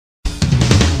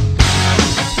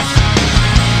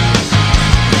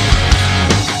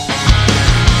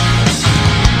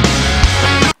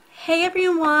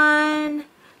everyone!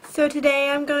 So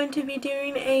today I'm going to be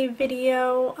doing a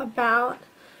video about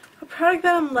a product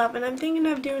that I'm loving. I'm thinking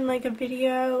of doing like a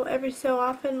video every so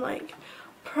often, like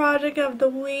product of the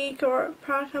week or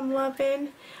product I'm loving.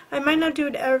 I might not do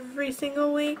it every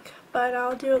single week, but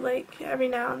I'll do it like every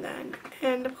now and then.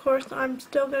 And of course I'm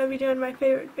still going to be doing my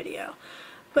favorite video.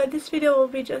 But this video will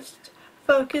be just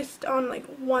focused on like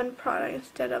one product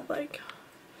instead of like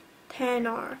 10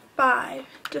 or 5,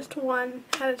 just one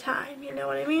at a time, you know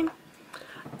what I mean?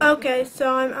 Okay,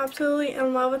 so I'm absolutely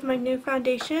in love with my new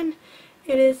foundation.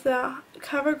 It is the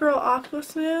CoverGirl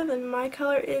aquasmooth, and my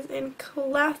color is in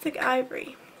classic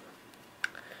ivory.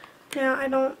 Now I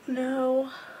don't know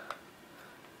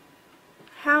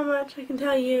how much I can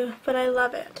tell you, but I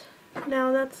love it.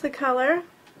 Now that's the color.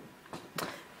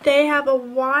 They have a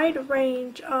wide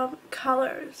range of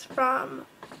colors from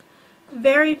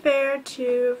very fair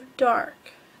to dark.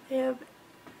 They have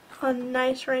a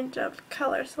nice range of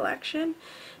color selection.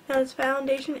 Now this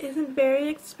foundation isn't very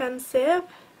expensive,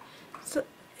 so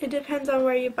it depends on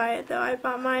where you buy it though. I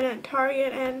bought mine at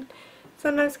Target, and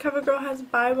sometimes CoverGirl has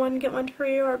buy one get one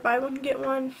free or buy one get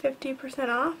one 50%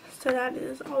 off, so that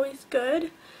is always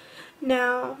good.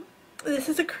 Now this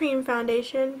is a cream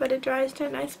foundation, but it dries to a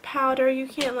nice powder. You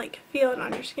can't like feel it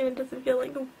on your skin. It doesn't feel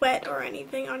like wet or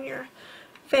anything on your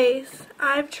face.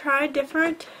 I've tried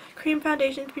different cream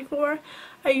foundations before.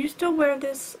 I used to wear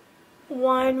this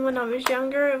one when I was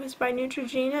younger. It was by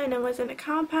Neutrogena, and it was in a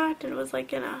compact, and it was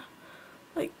like in a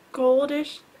like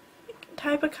goldish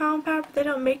type of compact, but they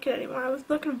don't make it anymore. I was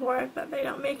looking for it, but they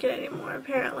don't make it anymore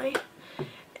apparently.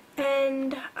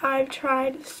 And I've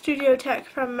tried Studio Tech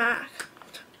from MAC,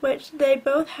 which they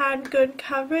both had good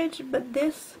coverage, but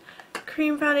this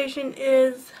cream foundation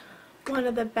is one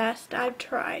of the best I've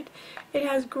tried. It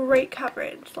has great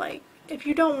coverage. Like, if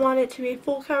you don't want it to be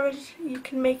full coverage, you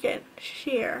can make it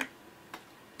sheer.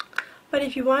 But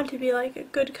if you want it to be like a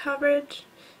good coverage,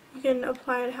 you can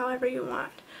apply it however you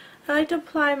want. I like to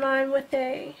apply mine with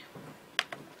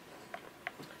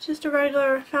just a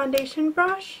regular foundation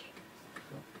brush.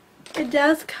 It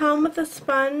does come with a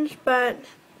sponge, but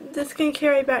this can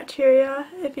carry bacteria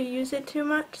if you use it too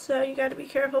much, so you got to be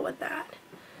careful with that.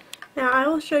 Now I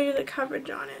will show you the coverage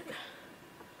on it.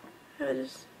 I'll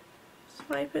just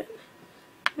swipe it.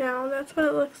 Now that's what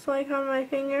it looks like on my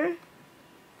finger.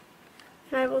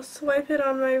 And I will swipe it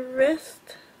on my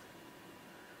wrist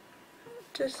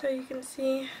just so you can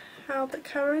see how the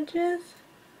coverage is.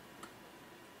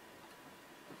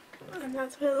 And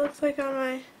that's what it looks like on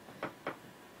my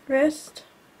wrist.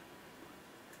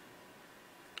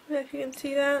 If you can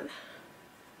see that.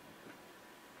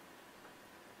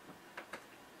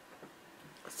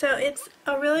 So it's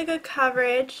a really good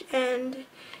coverage, and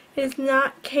it is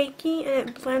not cakey, and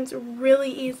it blends really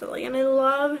easily, and I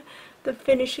love the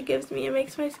finish it gives me. It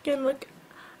makes my skin look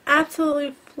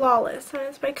absolutely flawless, and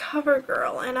it's by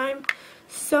CoverGirl, and I'm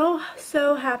so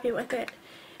happy with it.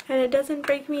 And it doesn't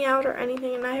break me out or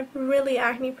anything, and I have really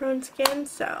acne prone skin,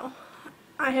 so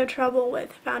I have trouble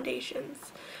with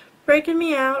foundations breaking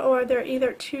me out, or they're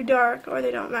either too dark or they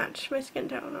don't match my skin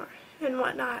tone and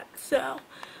whatnot. So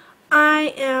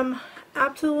I am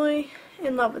absolutely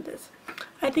in love with this.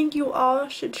 I think you all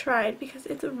should try it because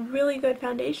it's a really good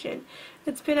foundation.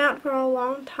 It's been out for a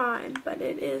long time, but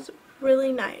it is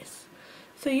really nice.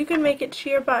 So you can make it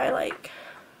sheer by like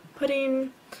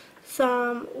putting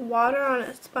some water on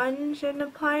a sponge and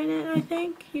applying it, I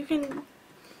think. You can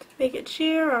make it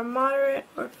sheer or moderate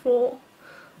or full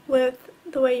with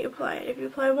the way you apply it. If you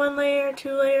apply 1 layer,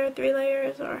 2 layers, 3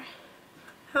 layers, or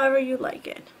however you like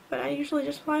it. But I usually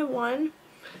just apply 1,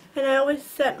 and I always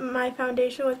set my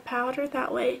foundation with powder.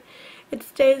 That way it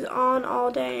stays on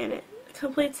all day and it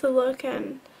completes the look,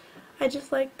 and I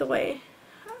just like the way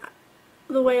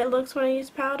it looks when I use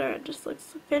powder. It just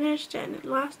looks finished and it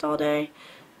lasts all day,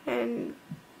 and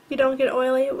you don't get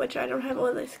oily, which I don't have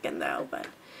oily skin though, but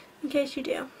in case you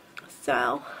do.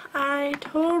 So I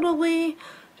totally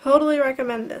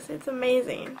recommend this. It's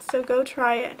amazing. So go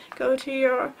try it. Go to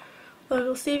your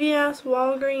local CVS,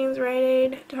 Walgreens, Rite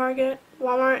Aid, Target,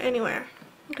 Walmart, anywhere,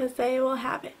 because they will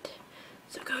have it.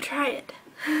 So go try it.